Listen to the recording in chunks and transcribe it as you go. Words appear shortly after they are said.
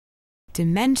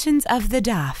Dimensions of the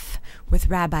Daf with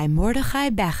Rabbi Mordechai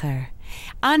Becher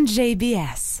on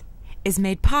JBS is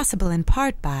made possible in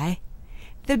part by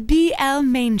the B.L.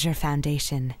 Manger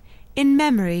Foundation in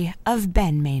memory of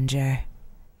Ben Manger.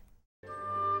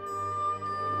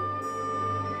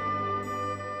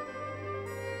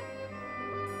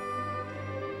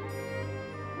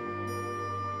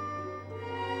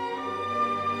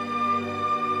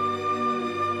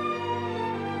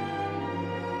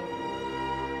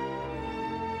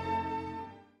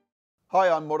 Hi,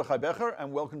 I'm Mordechai Becher,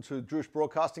 and welcome to Jewish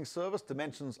Broadcasting Service,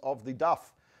 Dimensions of the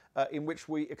Daf, in which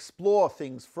we explore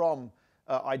things from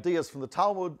ideas from the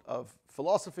Talmud, of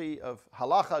philosophy, of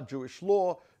halacha, Jewish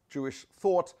law, Jewish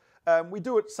thought. We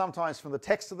do it sometimes from the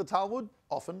text of the Talmud,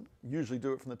 usually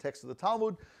do it from the text of the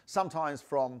Talmud, sometimes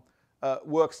from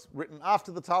works written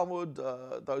after the Talmud,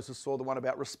 those who saw the one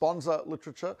about responsa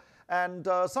literature, and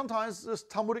sometimes just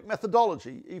Talmudic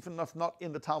methodology, even if not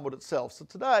in the Talmud itself. So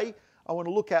today, I want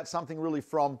to look at something really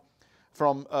from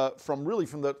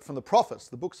the prophets,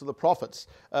 the books of the prophets,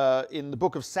 in the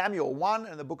book of Samuel 1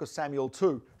 and the book of Samuel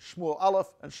 2, Shmuel Aleph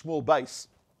and Shmuel Beis.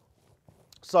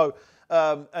 So,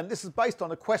 and this is based on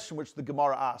a question which the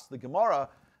Gemara asked. The Gemara,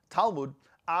 Talmud,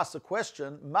 asks a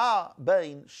question, Ma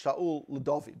bein Shaul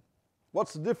l'David?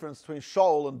 What's the difference between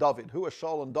Shaul and David? Who are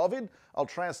Shaul and David? I'll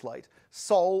translate.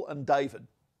 Saul and David.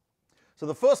 So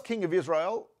the first king of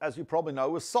Israel, as you probably know,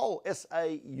 was Saul,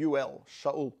 S-A-U-L,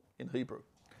 Shaul in Hebrew.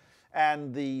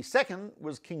 And the second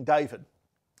was King David.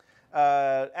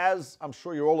 As I'm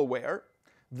sure you're all aware,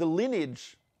 the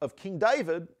lineage of King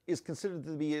David is considered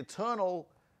to be the eternal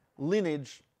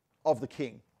lineage of the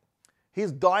king.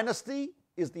 His dynasty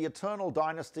is the eternal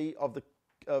dynasty of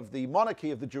the monarchy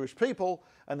of the Jewish people,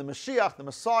 and the Mashiach, the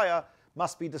Messiah,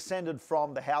 must be descended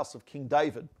from the house of King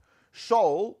David.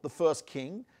 Shaul, the first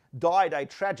king, died a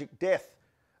tragic death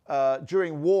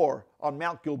during war on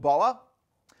Mount Gilboa,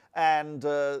 and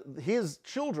his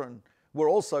children were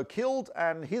also killed,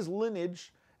 and his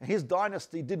lineage, his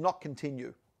dynasty did not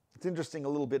continue. It's interesting a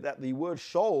little bit that the word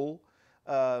Shaul,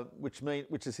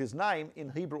 which is his name, in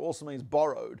Hebrew also means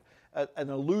borrowed, an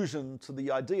allusion to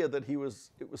the idea that it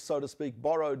was, so to speak,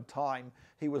 borrowed time.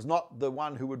 He was not the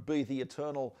one who would be the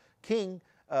eternal king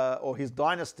or his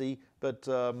dynasty, but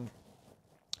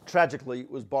tragically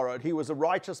was borrowed. He was a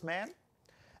righteous man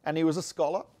and he was a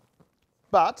scholar,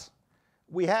 but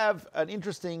we have an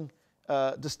interesting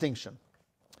distinction.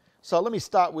 So let me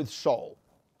start with Shaul.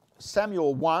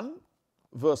 Samuel 1,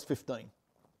 verse 15.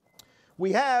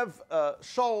 We have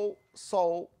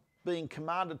Saul being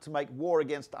commanded to make war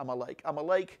against Amalek.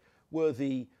 Amalek were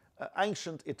the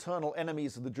ancient eternal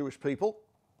enemies of the Jewish people,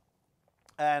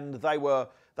 and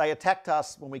they attacked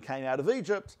us when we came out of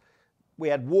Egypt. We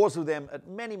had wars with them at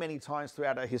many, many times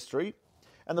throughout our history.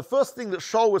 And the first thing that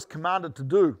Shaul was commanded to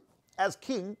do as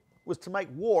king was to make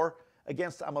war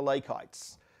against the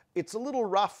Amalekites. It's a little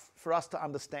rough for us to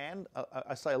understand.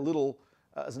 I say a little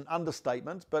as an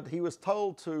understatement, but he was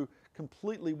told to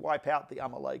completely wipe out the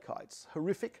Amalekites.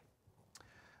 Horrific.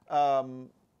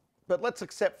 But let's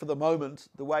accept for the moment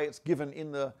the way it's given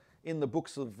in the book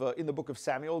of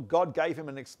Samuel. God gave him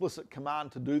an explicit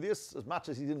command to do this, as much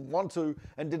as he didn't want to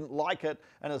and didn't like it,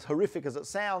 and as horrific as it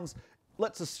sounds.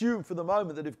 Let's assume for the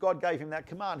moment that if God gave him that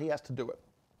command, he has to do it.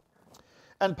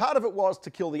 And part of it was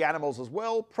to kill the animals as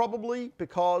well, probably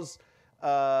because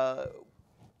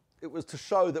it was to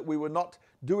show that we were not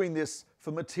doing this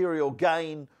for material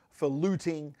gain, for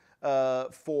looting,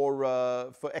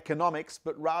 for economics,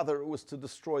 but rather it was to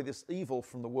destroy this evil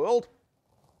from the world.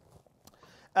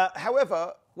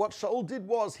 However, what Shaul did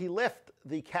was he left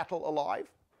the cattle alive,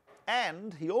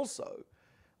 and he also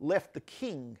left the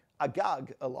king,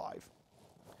 Agag, alive.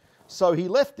 So he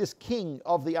left this king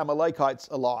of the Amalekites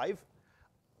alive.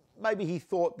 Maybe he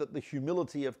thought that the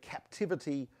humility of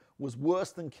captivity was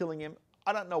worse than killing him.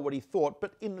 I don't know what he thought,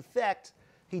 but in fact,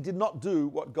 he did not do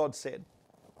what God said.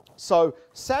 So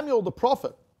Samuel the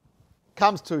prophet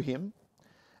comes to him,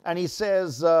 and he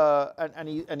says,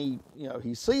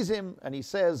 he sees him, and he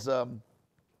says, they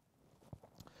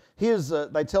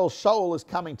tell Shaul is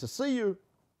coming to see you,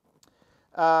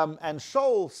 and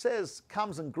Shaul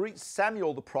comes and greets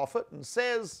Samuel the prophet and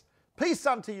says, peace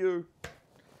unto you.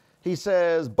 He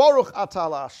says, Baruch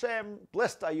atah Hashem,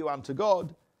 blessed are you unto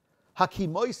God.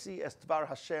 Hakimoisi es dvar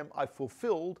Hashem, I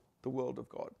fulfilled the word of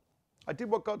God. I did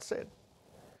what God said.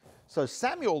 So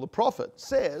Samuel the prophet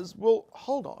says, well,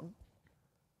 hold on.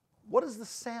 What is the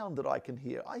sound that I can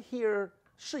hear? I hear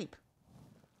sheep.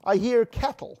 I hear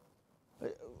cattle.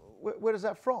 Where is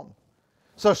that from?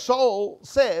 So Saul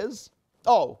says,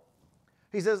 the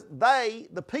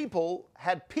people,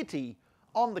 had pity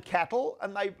on the cattle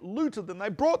and they looted them. They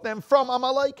brought them from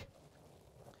Amalek.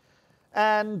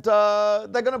 And they're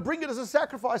going to bring it as a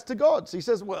sacrifice to God. So he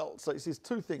says, well, so he says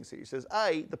two things here. He says,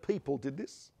 A, the people did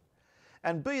this.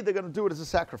 And B, they're going to do it as a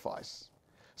sacrifice.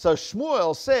 So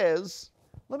Shmuel says,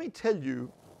 let me tell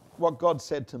you what God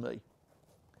said to me.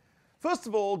 First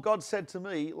of all, God said to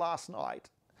me last night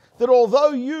that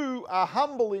although you are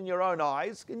humble in your own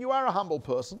eyes, and you are a humble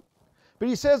person, but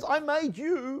he says, I made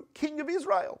you king of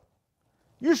Israel.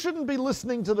 You shouldn't be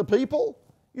listening to the people.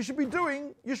 You should be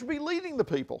leading the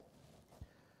people.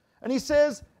 And he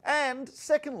says, and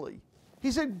secondly,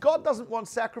 he said, God doesn't want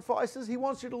sacrifices. He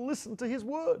wants you to listen to his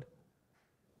word.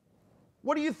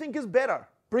 What do you think is better,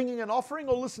 bringing an offering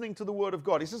or listening to the word of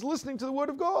God? He says, listening to the word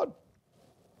of God.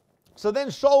 So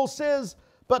then Saul says,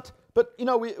 but you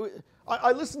know,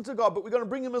 I listened to God, but we're going to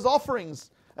bring him as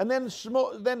offerings. And then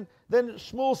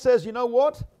Shmuel says, you know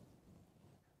what?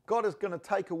 God is going to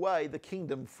take away the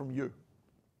kingdom from you.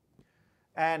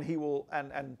 And he will,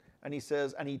 and he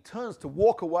says, and he turns to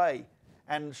walk away,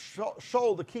 and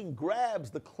Saul the king grabs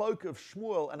the cloak of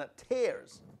Shmuel and it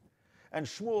tears. And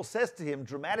Shmuel says to him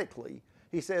dramatically,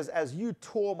 he says, as you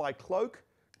tore my cloak,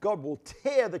 God will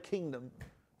tear the kingdom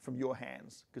from your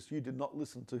hands because you did not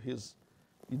listen to his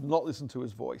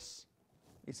voice.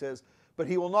 He says, but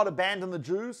he will not abandon the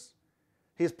Jews.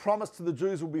 His promise to the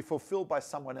Jews will be fulfilled by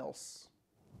someone else,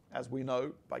 as we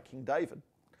know, by King David.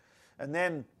 And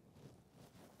then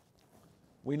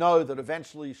we know that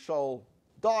eventually Saul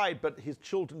died, but his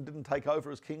children didn't take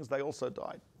over as kings. They also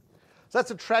died. So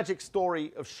that's a tragic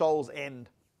story of Saul's end.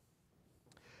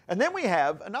 And then we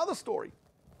have another story.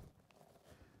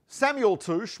 Samuel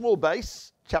 2, Shmuel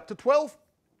Base, chapter 12.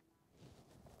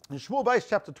 In Shmuel Base,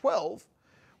 chapter 12,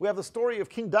 we have the story of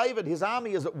King David. His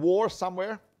army is at war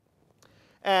somewhere.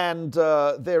 And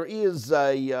there is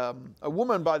a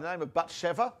woman by the name of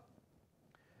Bathsheba.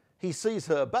 He sees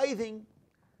her bathing.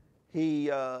 He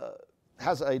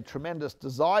has a tremendous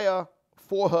desire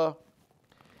for her.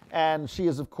 And she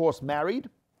is, of course, married.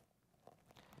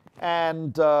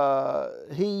 And her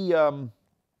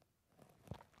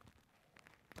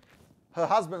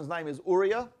husband's name is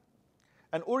Uriah.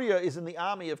 And Uriah is in the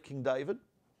army of King David.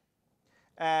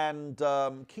 And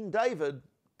King David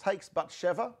takes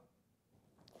Bathsheba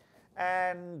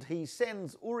and he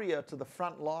sends Uriah to the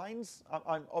front lines.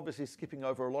 I'm obviously skipping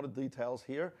over a lot of details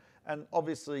here, and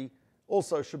obviously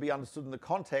also should be understood in the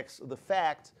context of the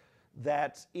fact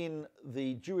that in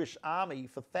the Jewish army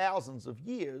for thousands of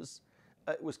years,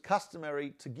 it was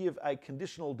customary to give a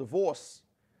conditional divorce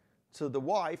to the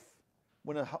wife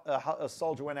when a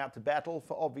soldier went out to battle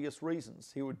for obvious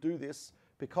reasons. He would do this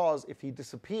because if he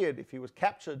disappeared, if he was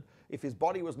captured, if his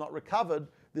body was not recovered,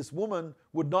 this woman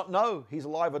would not know he's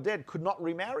alive or dead, could not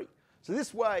remarry. So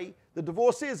this way, the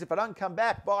divorce is, if I don't come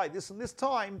back by this and this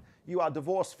time, you are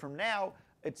divorced from now,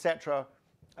 etc.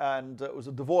 And it was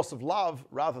a divorce of love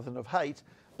rather than of hate.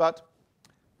 But,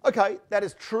 okay, that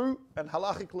is true, and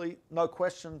halachically, no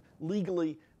question,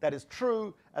 legally, that is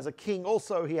true. As a king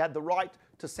also, he had the right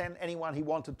to send anyone he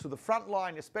wanted to the front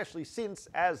line, especially since,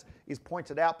 as is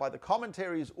pointed out by the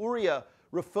commentaries, Uriah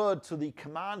referred to the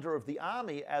commander of the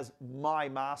army as my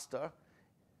master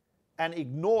and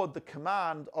ignored the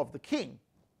command of the king,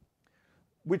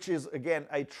 which is, again,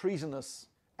 a treasonous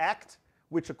act,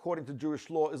 which according to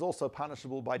Jewish law is also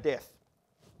punishable by death.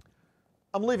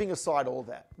 I'm leaving aside all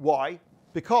that. Why?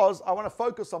 Because I want to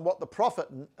focus on what the prophet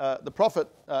Nathan,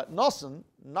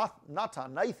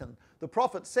 the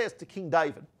prophet says to King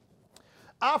David.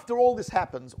 After all this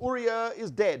happens, Uriah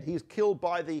is dead. He's killed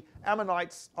by the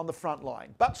Ammonites on the front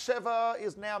line. Bathsheba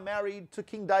is now married to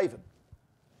King David.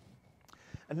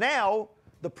 And now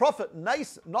the prophet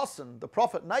Nathan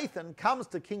comes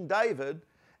to King David,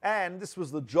 and this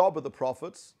was the job of the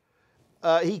prophets.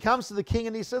 He comes to the king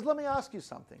and he says, let me ask you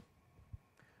something.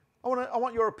 I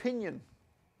want your opinion.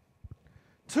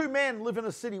 Two men live in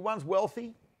a city. One's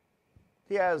wealthy.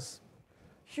 He has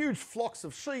huge flocks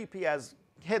of sheep. He has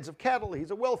heads of cattle.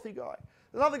 He's a wealthy guy.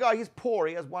 Another guy, he's poor.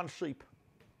 He has one sheep.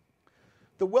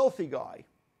 The wealthy guy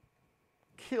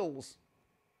kills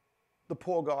the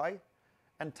poor guy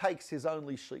and takes his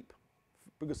only sheep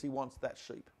because he wants that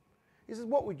sheep. He says,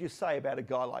 what would you say about a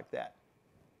guy like that?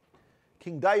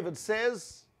 King David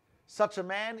says, such a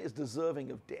man is deserving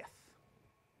of death.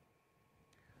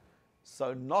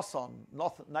 So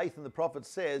Nathan the prophet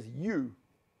says, you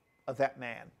are that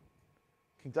man.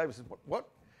 King David says, what?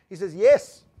 He says,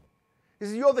 yes. He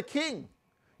says, you're the king.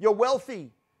 You're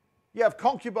wealthy. You have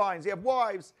concubines. You have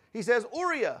wives. He says,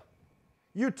 Uriah,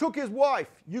 you took his wife.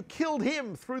 You killed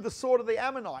him through the sword of the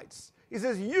Ammonites. He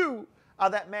says, you are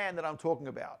that man that I'm talking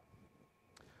about.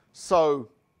 So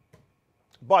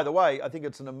By the way, I think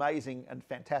it's an amazing and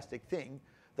fantastic thing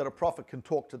that a prophet can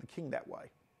talk to the king that way.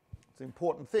 It's an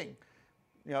important thing.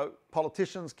 You know,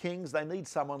 politicians, kings, they need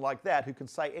someone like that who can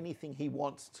say anything he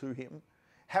wants to him,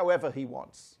 however he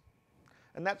wants.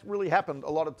 And that's really happened a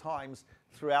lot of times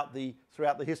throughout the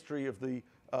history of the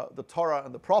Torah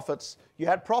and the prophets. You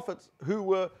had prophets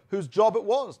whose job it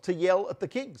was to yell at the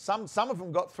king. Some of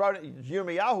them got thrown.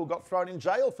 Yirmiyahu got thrown in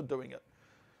jail for doing it.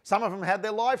 Some of them had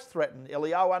their lives threatened.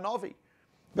 Eliyahu Hanavi.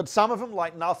 But some of them,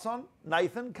 like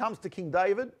Nathan, comes to King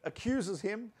David, accuses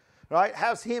him, right?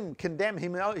 Has him condemn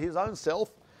his own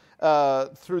self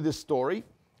through this story.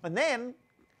 And then,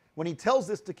 when he tells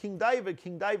this to King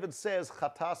David says,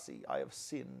 Chatasi, I have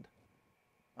sinned.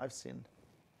 I've sinned.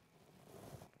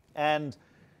 And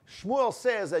Shmuel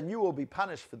says, and you will be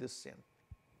punished for this sin.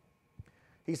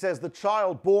 He says, the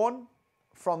child born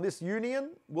from this union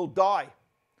will die.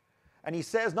 And he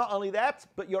says, not only that,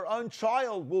 but your own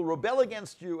child will rebel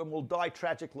against you and will die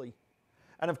tragically.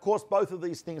 And of course, both of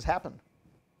these things happened.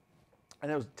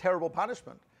 And it was a terrible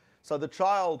punishment. So the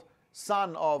child,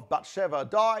 son of Bathsheba,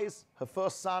 dies, her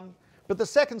first son. But the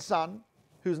second son,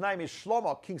 whose name is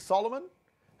Shlomo, King Solomon,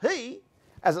 he,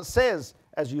 as it says,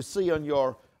 as you see on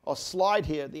your slide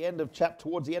here at the end of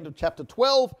towards the end of chapter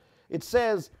 12, it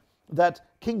says that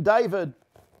King David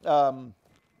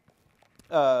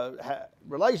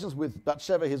relations with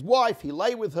Bathsheba, his wife. He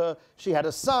lay with her. She had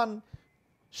a son.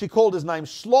 She called his name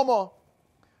Shlomo.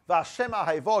 Vashem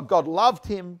Ahevod, God loved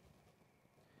him.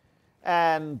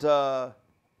 And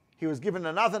he was given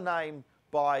another name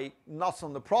by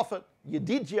Nathan the prophet,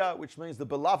 Yedidiah, which means the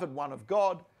beloved one of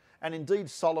God. And indeed,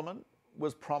 Solomon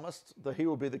was promised that he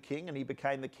will be the king, and he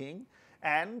became the king.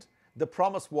 And the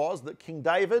promise was that King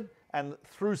David, and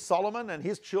through Solomon and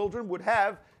his children, would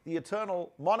have the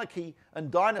eternal monarchy and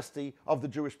dynasty of the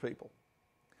Jewish people.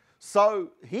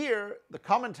 So here the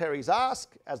commentaries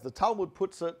ask, as the Talmud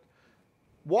puts it,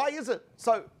 why is it?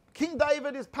 So King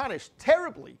David is punished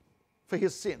terribly for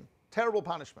his sin, terrible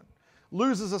punishment.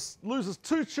 Loses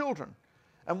two children,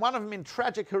 and one of them in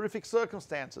tragic, horrific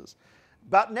circumstances.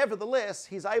 But nevertheless,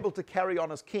 he's able to carry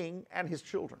on as king and his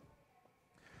children.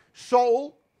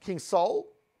 Saul, King Saul,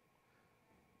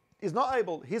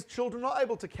 his children not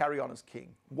able to carry on as king.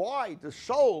 Why does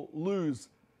Saul lose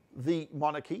the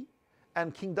monarchy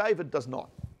and King David does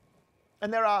not?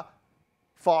 And there are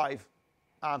 5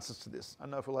 answers to this. I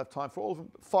don't know if we'll have time for all of them,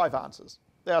 but 5 answers.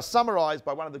 They are summarized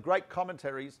by one of the great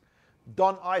commentaries,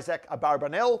 Don Isaac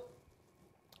Abarbanel.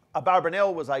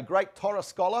 Abarbanel was a great Torah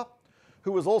scholar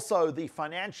who was also the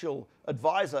financial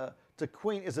advisor to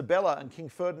Queen Isabella and King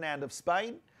Ferdinand of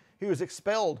Spain. He was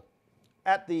expelled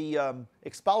at the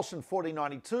expulsion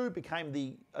 1492, became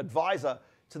the advisor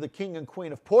to the King and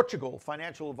Queen of Portugal,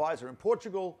 financial advisor in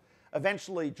Portugal.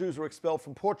 Eventually, Jews were expelled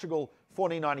from Portugal,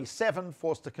 1497,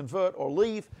 forced to convert or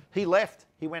leave. He left.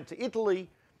 He went to Italy.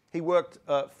 He worked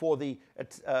for the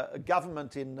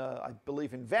government in, I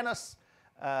believe, in Venice.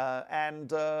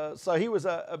 So he was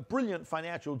a brilliant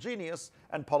financial genius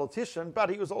and politician, but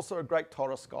he was also a great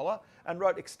Torah scholar and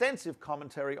wrote extensive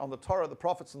commentary on the Torah, the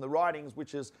prophets, and the writings,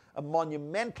 which is a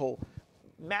monumental,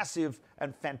 massive,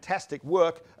 and fantastic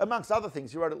work. Amongst other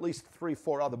things, he wrote at least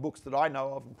 3-4 other books that I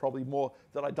know of, and probably more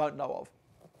that I don't know of.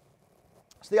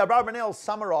 So the Abarbanel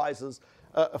summarizes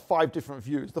 5 different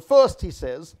views. The first, he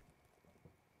says,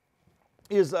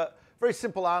 is a very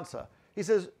simple answer. He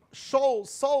says,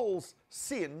 Saul's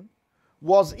sin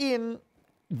was in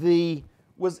the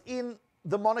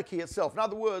monarchy itself. In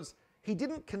other words, he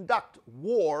didn't conduct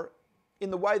war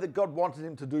in the way that God wanted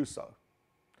him to do so.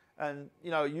 And,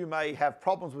 you may have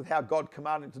problems with how God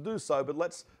commanded him to do so, but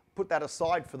let's put that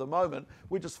aside for the moment.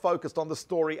 We're just focused on the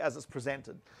story as it's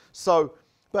presented. So,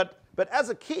 but as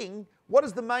a king, what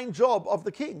is the main job of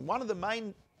the king? One of the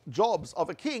main jobs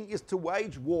of a king is to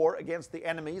wage war against the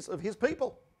enemies of his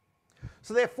people.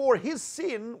 So therefore, his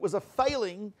sin was a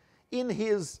failing in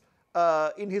his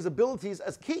abilities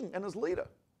as king and as leader.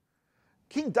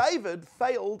 King David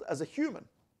failed as a human,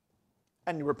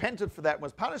 and he repented for that and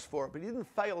was punished for it, but he didn't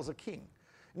fail as a king.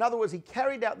 In other words, he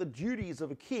carried out the duties of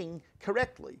a king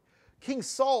correctly. King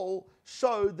Saul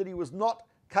showed that he was not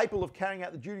capable of carrying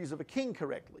out the duties of a king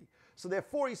correctly. So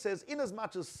therefore, he says,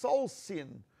 inasmuch as Saul's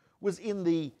sin was in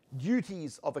the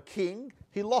duties of a king,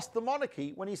 he lost the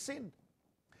monarchy when he sinned.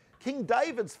 King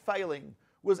David's failing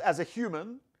was as a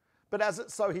human,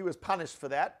 so he was punished for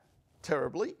that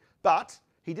terribly, but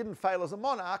he didn't fail as a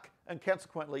monarch, and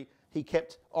consequently he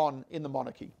kept on in the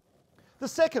monarchy. The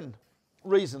second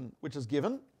reason which is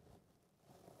given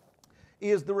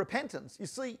is the repentance. You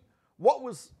see, what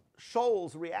was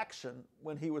Saul's reaction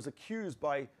when he was accused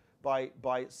by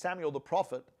Samuel the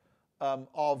prophet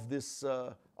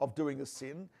of doing the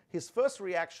sin, his first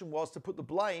reaction was to put the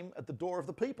blame at the door of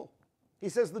the people. He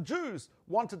says the Jews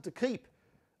wanted to keep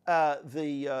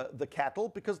the cattle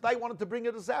because they wanted to bring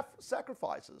it as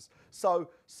sacrifices. So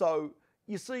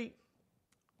you see,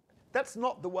 that's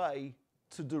not the way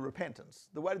to do repentance.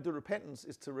 The way to do repentance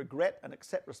is to regret and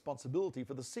accept responsibility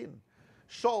for the sin.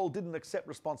 Saul didn't accept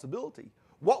responsibility.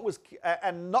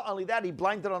 And not only that, he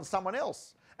blamed it on someone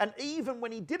else. And even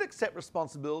when he did accept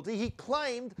responsibility, he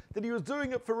claimed that he was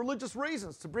doing it for religious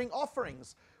reasons, to bring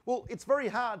offerings. Well, it's very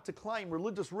hard to claim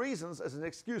religious reasons as an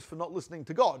excuse for not listening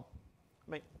to God.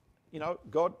 I mean,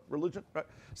 God, religion, right?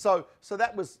 So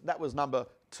that was number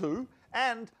two.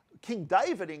 And King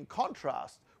David, in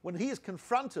contrast, when he is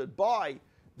confronted by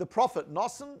the prophet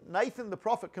Nathan the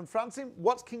prophet confronts him,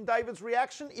 what's King David's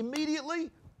reaction?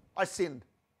 Immediately, I sinned.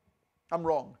 I'm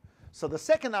wrong. So the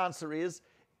second answer is,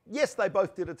 yes, they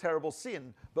both did a terrible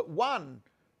sin, but one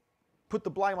put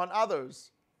the blame on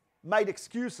others, made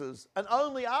excuses, and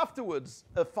only afterwards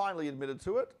finally admitted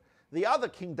to it. The other,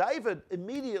 King David,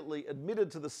 immediately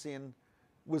admitted to the sin,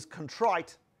 was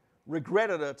contrite,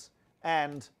 regretted it,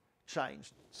 and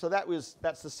changed. So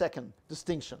that's the second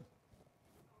distinction.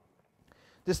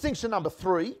 Distinction number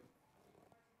three,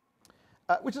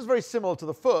 which is very similar to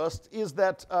the first, is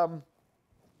that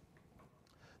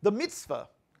the mitzvah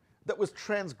that was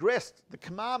transgressed, the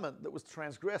commandment that was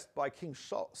transgressed by King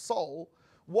Saul,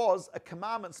 was a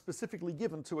commandment specifically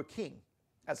given to a king,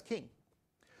 as king.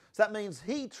 So that means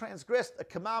he transgressed a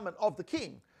commandment of the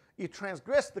king. You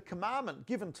transgress the commandment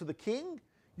given to the king,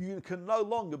 you can no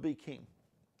longer be king.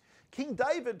 King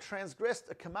David transgressed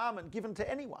a commandment given to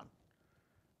anyone.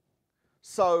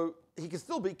 So he can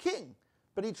still be king,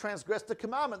 but he transgressed a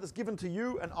commandment that's given to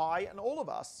you and I and all of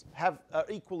us are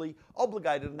equally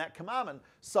obligated in that commandment.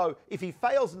 So if he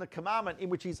fails in the commandment in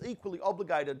which he's equally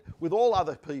obligated with all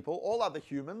other people, all other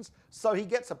humans, so he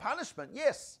gets a punishment,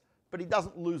 yes, but he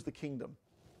doesn't lose the kingdom.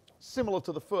 Similar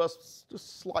to the first,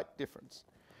 just slight difference.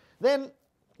 Then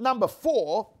number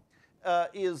four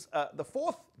is, the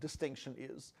fourth distinction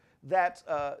is that,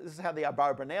 this is how the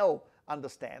Abarbanel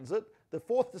understands it, the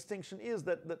fourth distinction is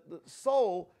that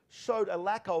Saul showed a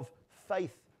lack of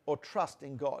faith or trust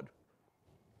in God.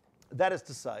 That is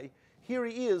to say, here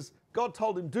he is, God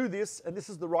told him, do this, and this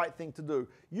is the right thing to do.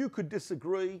 You could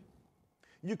disagree,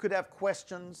 you could have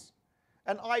questions,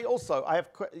 and I have,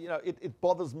 it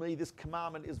bothers me, this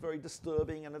commandment is very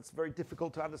disturbing and it's very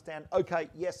difficult to understand. Okay,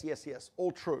 yes,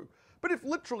 all true. But if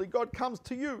literally God comes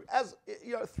to you as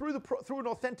through an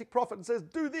authentic prophet and says,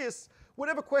 do this,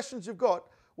 whatever questions you've got,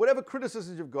 whatever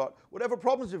criticisms you've got, whatever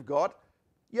problems you've got,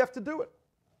 you have to do it.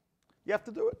 You have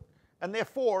to do it. And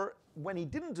therefore, when he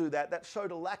didn't do that, that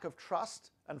showed a lack of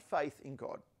trust and faith in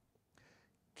God.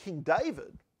 King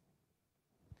David,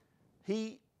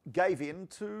 he gave in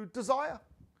to desire,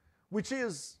 which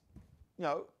is,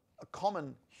 a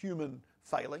common human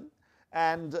failing.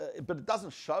 But it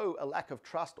doesn't show a lack of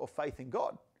trust or faith in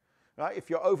God. Right? If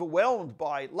you're overwhelmed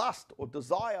by lust or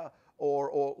desire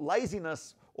or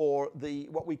laziness or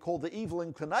what we call the evil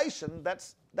inclination,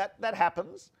 that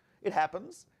happens. It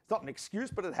happens. It's not an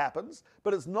excuse, but it happens.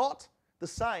 But it's not the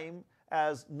same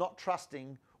as not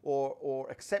trusting or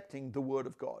accepting the word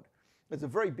of God. There's a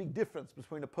very big difference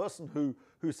between a person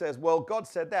who says, well, God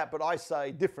said that, but I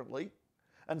say differently,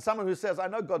 and someone who says, I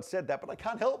know God said that, but I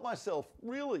can't help myself,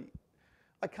 really.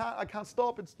 I can't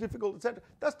stop, it's difficult, etc.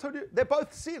 That's totally, they're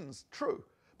both sins, true.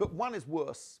 But one is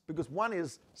worse, because one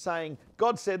is saying,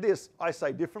 God said this, I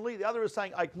say differently. The other is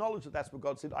saying, I acknowledge that that's what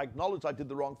God said. I acknowledge I did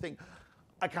the wrong thing.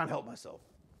 I can't help myself.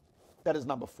 That is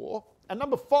number four. And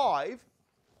number five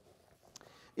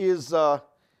is that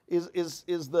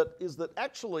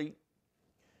actually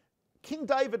King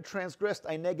David transgressed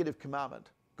a negative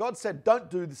commandment. God said, don't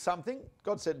do something.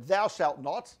 God said, thou shalt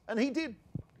not, and he did.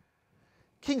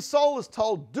 King Saul is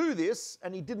told, do this,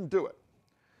 and he didn't do it.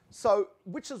 So,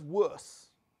 which is worse?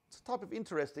 It's a type of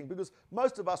interesting, because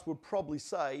most of us would probably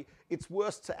say it's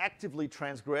worse to actively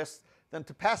transgress than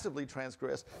to passively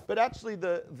transgress. But actually,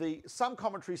 some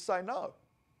commentaries say no.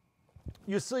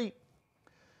 You see,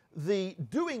 the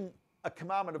doing a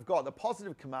commandment of God, the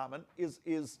positive commandment,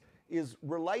 is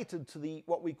related to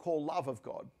what we call love of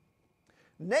God.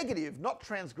 Negative, not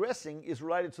transgressing, is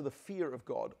related to the fear of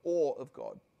God, awe of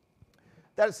God.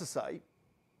 That is to say,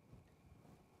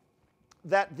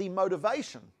 that the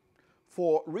motivation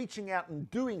for reaching out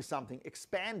and doing something,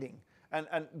 expanding,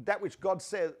 and that which God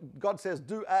says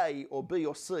do A or B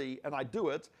or C, and I do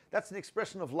it, that's an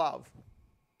expression of love.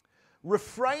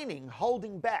 Refraining,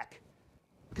 holding back,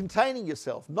 containing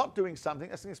yourself, not doing something,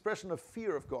 that's an expression of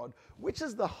fear of God. Which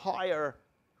is on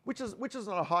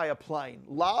a higher plane?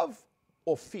 Love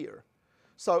or fear.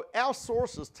 So our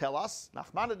sources tell us,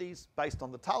 Nachmanides, based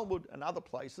on the Talmud and other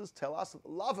places, tell us that the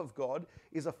love of God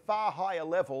is a far higher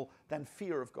level than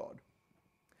fear of God.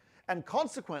 And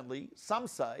consequently, some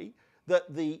say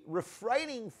that the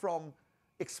refraining from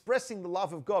expressing the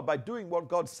love of God by doing what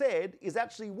God said is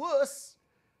actually worse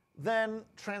than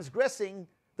transgressing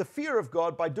the fear of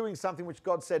God by doing something which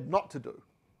God said not to do.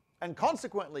 And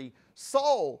consequently,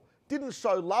 Saul didn't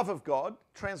show love of God,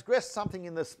 transgressed something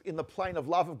in the plane of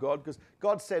love of God, because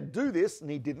God said, do this, and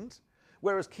he didn't.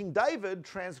 Whereas King David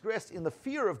transgressed in the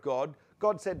fear of God.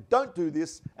 God said, don't do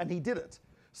this, and he did it.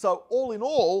 So all in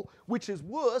all, which is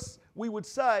worse, we would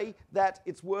say that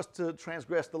it's worse to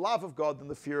transgress the love of God than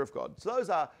the fear of God. So those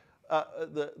are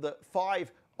the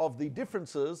 5 of the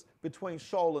differences between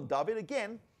Saul and David.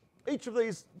 Again, each of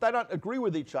these, they don't agree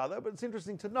with each other, but it's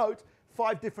interesting to note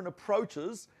 5 different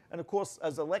approaches. And of course,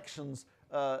 as elections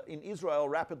in Israel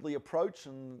rapidly approach,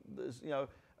 and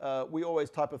we always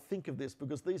type of think of this,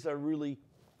 because these are really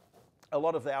a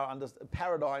lot of our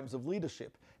paradigms of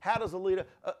leadership. How does a leader,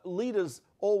 leaders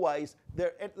always,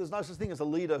 there's no such thing as a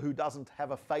leader who doesn't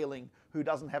have a failing, who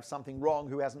doesn't have something wrong,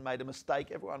 who hasn't made a mistake.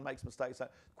 Everyone makes mistakes. So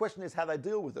the question is how they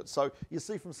deal with it. So you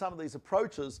see from some of these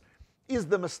approaches, is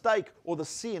the mistake or the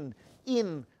sin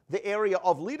in the area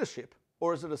of leadership,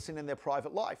 or is it a sin in their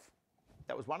private life?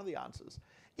 That was one of the answers.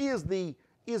 Is the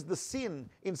sin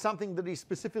in something that he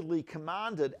specifically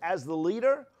commanded as the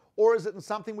leader, or is it in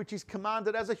something which he's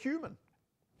commanded as a human?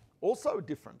 Also a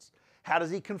difference. How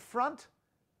does he confront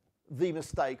the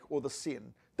mistake or the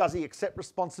sin? Does he accept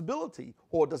responsibility,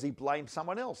 or does he blame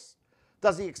someone else?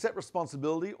 Does he accept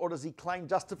responsibility, or does he claim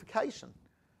justification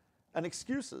and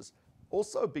excuses?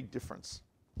 Also a big difference.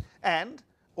 And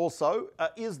also,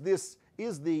 is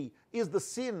the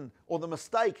sin or the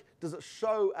mistake, does it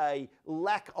show a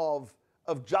lack of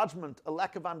judgment, a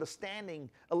lack of understanding,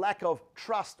 a lack of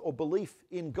trust or belief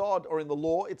in God or in the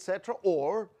law, etc.,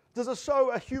 or does it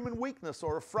show a human weakness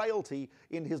or a frailty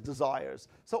in his desires?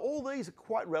 So all these are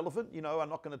quite relevant. I'm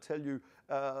not going to tell you,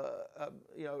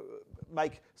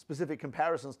 make specific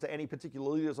comparisons to any particular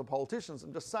leaders or politicians.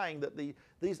 I'm just saying that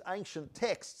these ancient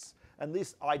texts and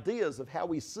these ideas of how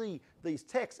we see these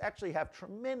texts actually have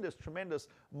tremendous, tremendous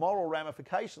moral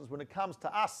ramifications when it comes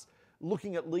to us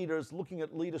looking at leaders, looking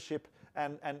at leadership,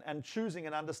 and choosing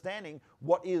and understanding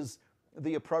what is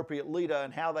the appropriate leader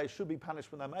and how they should be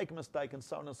punished when they make a mistake, and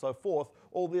so on and so forth.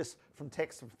 All this from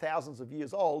texts of thousands of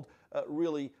years old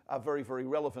really are very, very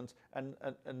relevant and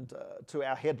to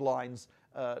our headlines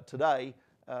today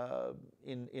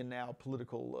in our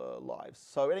political lives.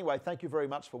 So anyway, thank you very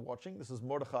much for watching. This is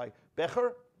Mordechai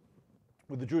Becher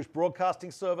with the Jewish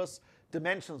Broadcasting Service,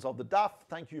 Dimensions of the Daf.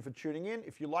 Thank you for tuning in.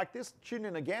 If you like this, tune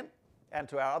in again and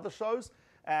to our other shows.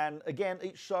 And again,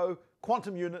 each show,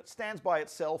 quantum unit, stands by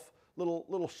itself,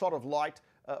 little shot of light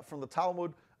from the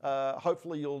Talmud.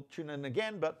 Hopefully you'll tune in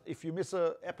again, but if you miss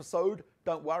an episode,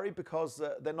 don't worry, because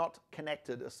they're not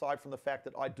connected, aside from the fact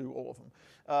that I do all of them.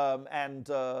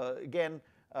 Again,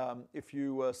 if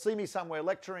you see me somewhere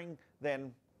lecturing,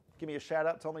 then give me a shout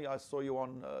out. Tell me I saw you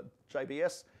on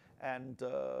JBS, and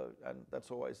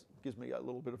that's always gives me a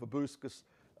little bit of a boost, because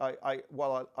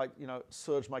while I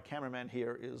Serge, my cameraman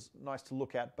here, is nice to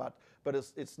look at, but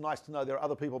it's nice to know there are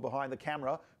other people behind the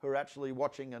camera who are actually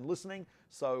watching and listening.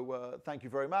 So thank you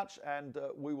very much, and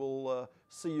we will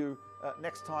see you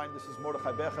next time. This is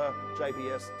Mordechai Becher,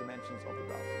 JBS, Dimensions of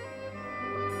the Daf.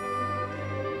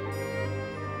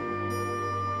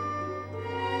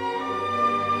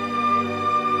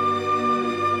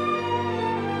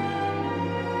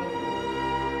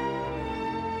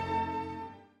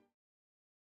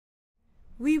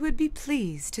 We would be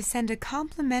pleased to send a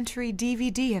complimentary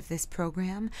DVD of this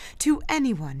program to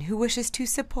anyone who wishes to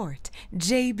support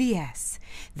JBS,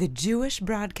 the Jewish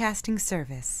Broadcasting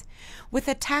Service, with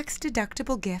a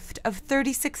tax-deductible gift of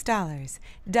 $36,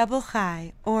 double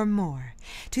chai or more,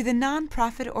 to the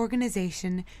nonprofit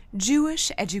organization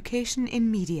Jewish Education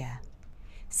in Media.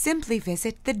 Simply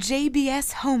visit the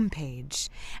JBS homepage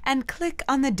and click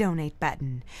on the Donate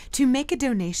button to make a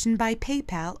donation by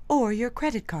PayPal or your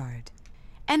credit card.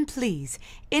 And please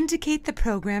indicate the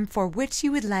program for which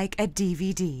you would like a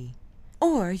DVD.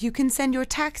 Or you can send your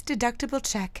tax-deductible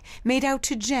check made out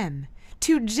to GEM,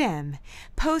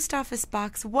 Post Office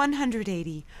Box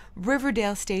 180,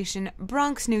 Riverdale Station,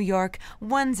 Bronx, New York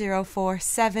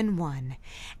 10471.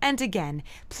 And again,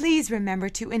 please remember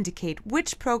to indicate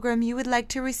which program you would like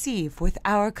to receive with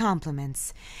our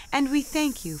compliments. And we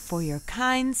thank you for your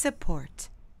kind support.